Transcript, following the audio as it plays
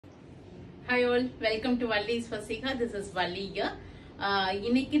Hi all, welcome to Vallis Vaseha. This is Valli here.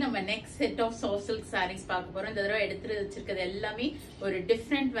 இன்னைக்கு நம்ம next set of soft silk sarees பார்க்க போறோம். இந்த தடவை எடுத்து வச்சிருக்கிறது எல்லாமே ஒரு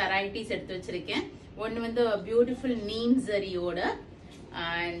different varieties எடுத்து வச்சிருக்கேன். ஒன்னு வந்து beautiful neem zariயோட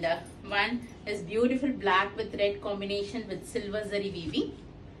and one is beautiful black with red combination with silver zari weaving.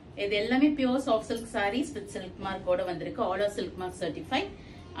 இது எல்லாமே pure soft silk sarees with silk mark ஓட வந்திருக்கு. All are silk mark certified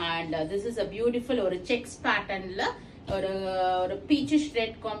and this is a beautiful ஒரு checks patternல ஒரு peachish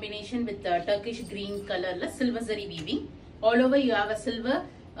red combination with Turkish green colorல silver zari weaving. All over you have a silver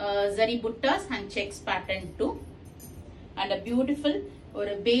zari buttas and checks pattern too. And a beautiful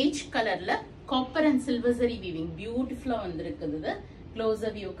ஒரு beige colorல copper and silver zari weaving. Beautiful வந்திருக்குது.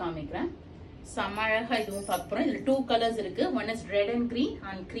 Closer view காமிக்கிறேன். சமழகா இதுவும் பார்க்க போறோம். இதுல two colors இருக்கு. One is red and green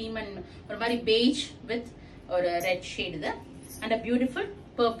and cream and ஒரு மாதிரி beige with ஒரு red shade இது. And a beautiful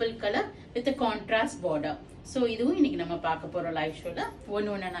purple color with a contrast border. So இதுவும் இன்னைக்கு நம்ம பார்க்க போறோம் live showல.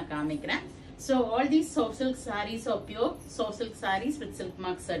 ஒன்னு நான் காமிக்கிறேன். So all these soft silk sarees are pure soft silk sarees with silk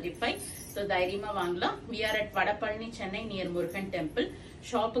mark certified. So தைரியமா வாங்கலாம். We are at Vadapalani, Chennai near Murugan temple.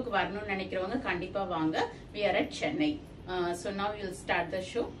 ஷாப்புக்கு வரணும்னு நினைக்கிறவங்க கண்டிப்பா வாங்க. We are at Chennai. So now we will start the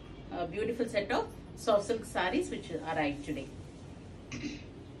show. A beautiful set of soft silk sarees which arrived today.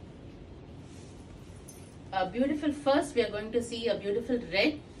 Beautiful. First we are going to see a beautiful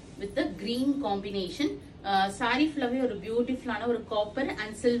red with the green combination. Saree full ஒரு பியூட்டிஃபுல்லான ஒரு copper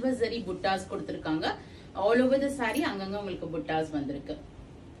and silver zari புட்டாஸ் கொடுத்திருக்காங்க. All over the saree அங்கங்க உங்களுக்கு புட்டாஸ் வந்திருக்கு.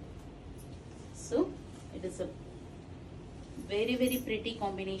 So it is a very very pretty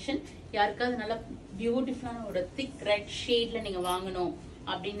combination. யாருக்காவது நல்ல பியூட்டிஃபுல்லான ஒரு thick red shadeல நீங்க வாங்கணும்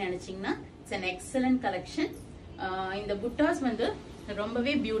அப்படினு நினைச்சீங்கன்னா it's an excellent collection. இந்த புட்டாஸ் வந்து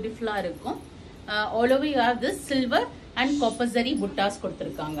ரொம்பவே பியூட்டிஃபுல்லா இருக்கும். All over you have this silver and copper zari buttas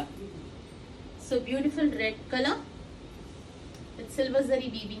கொடுத்திருக்காங்க. So beautiful red color with silver zari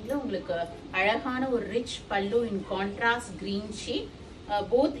weaving la உங்களுக்கு அழகான ஒரு rich pallu in contrast green shade,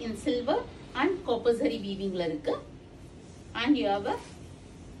 both in silver and copper zari weaving la இருக்கு. And you have a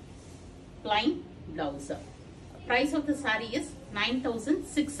plain blouse. Price of the saree is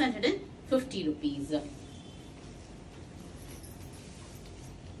 9,650 rupees.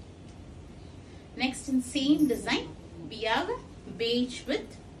 Next in same design we have beige with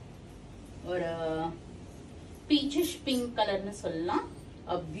or peachish pink color nu sollalam.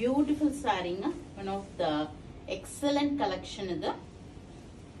 A beautiful saree, one of the excellent collection idu.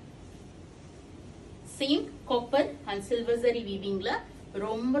 Same copper and silver zari weaving la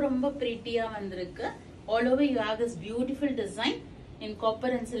romba pretty ah vandirukku. All over you have this beautiful design in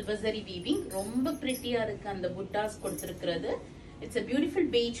copper and silver zari weaving. Romba pretty ah irukku and buttas koduthirukirathu. It's a beautiful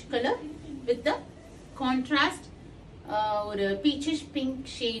beige color with the contrast ஒரு peachish pink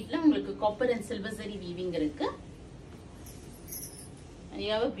shadeல உங்களுக்கு copper and silver zari weaving இருக்கு. You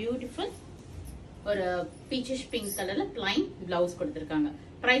have a beautiful ஒரு peachish pink colorல plain blouse கொடுத்திருக்காங்க.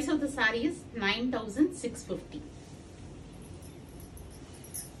 Price of the saree is 9,650.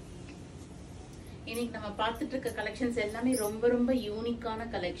 இன்னைக்கு நம்ம பார்த்துட்டு இருக்க collections எல்லாமே ரொம்ப யூனிக்கான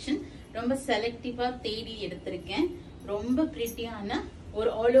கலெக்ஷன். ரொம்ப செலக்டிவா தேடி எடுத்திருக்கேன். ரொம்ப பிரிட்டியான ஒரு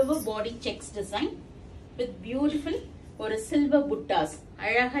all over body checks design with beautiful ஒரு சில்வர் புட்டாஸ்,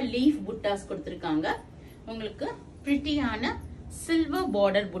 அழகா லீஃப் புட்டாஸ் கொடுத்திருக்காங்க. உங்களுக்கு பிரிட்டியான சில்வர்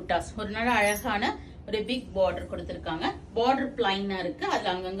பார்டர் புட்டாஸ், ஒரு நல்ல அழகான ஒரு பிக் பார்டர் கொடுத்திருக்காங்க. பார்டர் பிளைனா இருக்கு,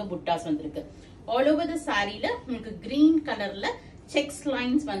 அதுல அங்கங்க புட்டாஸ் வந்திருக்கு. ஆல் ஓவர் தி சாரில உங்களுக்கு கிரீன் கலர்ல செக்ஸ்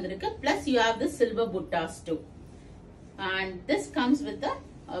லைன்ஸ் வந்திருக்கு. Bless you have the silver buttas two. And this comes with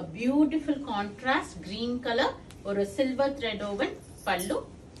a beautiful contrast green color, ஒரு silver thread woven pallu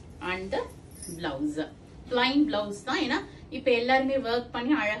and the blouse. plain blouse தான். ஏன்னா இப்ப எல்லாருமே work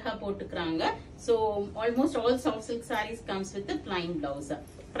பண்ணி அழகா போட்டுக்கறாங்க. So almost all soft silk sarees comes with the plain blouse.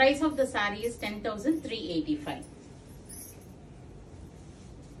 Price of the saree is 10,385.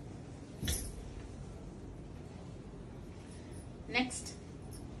 Next,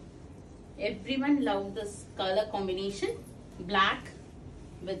 everyone love this color combination, black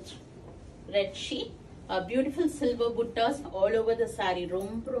with red shade. A beautiful silver buttas all over the saree.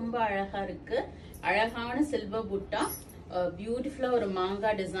 ரொம்ப அழகா இருக்கு. அழகான silver புட்டா பியூட்டிஃபுல்லா ஒரு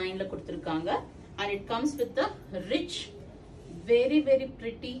மாங்கா டிசைன்ல கொடுத்திருக்காங்க. and it comes with the rich very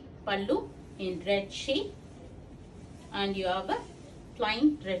pretty pallu in red shade and you have a plain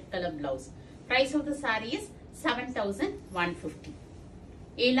red color blouse. Price of the saree is 7,150.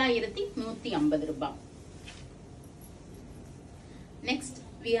 7,150 ரூபாய். Next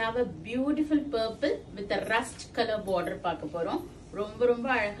we have a beautiful purple with a rust color border பார்க்க போறோம். ரொம்ப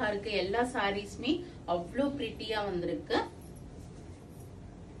அழகா இருக்கு. எல்லா சாரீஸ்மே அவ்ளோ பிரிட்டியா வந்திருக்கு.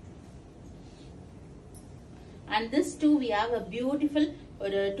 And this too we have a beautiful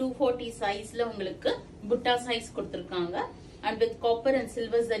ஒரு 240 சைஸ்ல உங்களுக்கு புட்டா சைஸ் கொடுத்திருக்காங்க and with copper and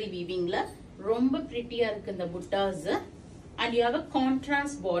silver zari weaving la ரொம்ப pretty-ஆ இருக்கு இந்த புட்டாஸ் and you have a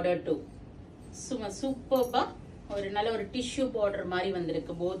contrast border too superb ஒரு நல்ல ஒரு tissue border மாதிரி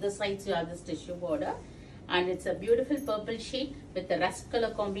வந்திருக்கு both the sides you have this tissue border and it's a beautiful purple shade with the rust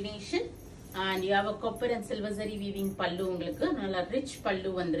color combination and you have a copper and silver zari weaving pallu உங்களுக்கு நல்ல rich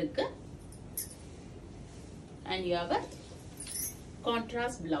pallu வந்திருக்கு and you have a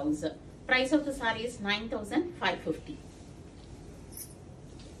contrast blouse. Price of the saree is 9,550.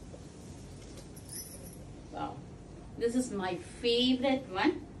 Wow, this is my favorite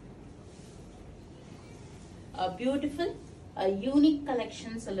one. A beautiful, a unique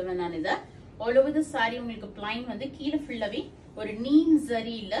collection சொல்லுவேன் நான் இத. All over the saree உங்களுக்கு plain வந்து கீழ ஃபுல்லாவே ஒரு neem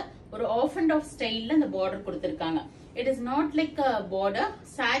zariல ஒரு off and off ஸ்டைல்ல அந்த border கொடுத்திருக்காங்க. It is not like a border.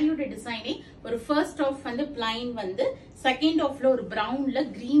 Saree ஓட டிசைனே ஒரு first off வந்து plain வந்து second offல ஒரு brownல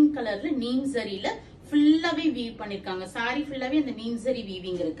green colorல neem zariல ஃபுல்லாவே weave பண்ணிருக்காங்க. saree ஃபுல்லாவே அந்த neem zari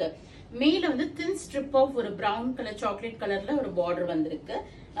weaving இருக்கு. மேல வந்து thin strip of ஒரு brown color chocolate colorல ஒரு border வந்திருக்கு.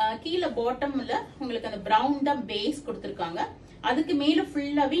 கீழ bottomல உங்களுக்கு அந்த brown தான் base கொடுத்திருக்காங்க. அதுக்கு மேல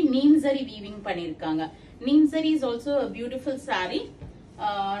ஃபுல்லாவே neem zari weaving பண்ணிருக்காங்க. neem zari is also a beautiful saree.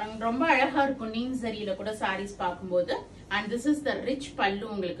 ரொம்ப அழகா இருக்கும் neem zariல கூட sarees பாக்கும்போது and this is the rich pallu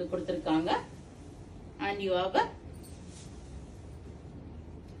உங்களுக்கு கொடுத்திருக்காங்க and you have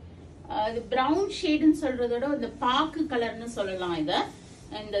the brown shade ன்னு சொல்றதோட இந்த பாக்கு கலர்னு சொல்லலாம் இத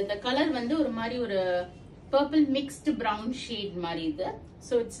இந்த கலர் வந்து ஒரு மாதிரி ஒரு purple mixed brown shade மாதிரி இது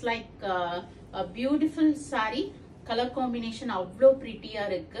so it's like a beautiful saree color combination அவ்ளோ pretty-ஆ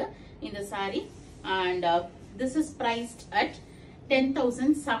இருக்கு இந்த saree and this is priced at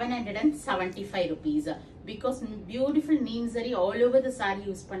 10,775 rupees because beautiful neem zari all over the saree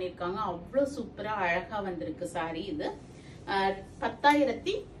use பண்ணிருக்காங்க அவ்ளோ சூப்பரா அழகா வந்திருக்கு saree இது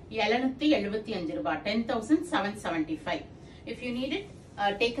 10,775 ரூபாய் 10,775 if you need it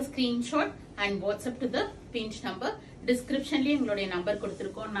take a screenshot and WhatsApp to the pinned number descriptionல எங்களுடைய நம்பர்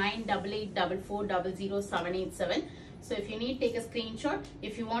கொடுத்திருக்கோம் 9884400787 so if you need take a screenshot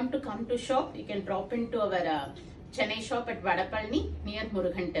if you want to come to shop you can drop into our Chennai shop at Vadapalani near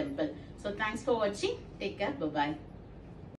Murugan temple. So thanks for watching. Take care. Bye-bye.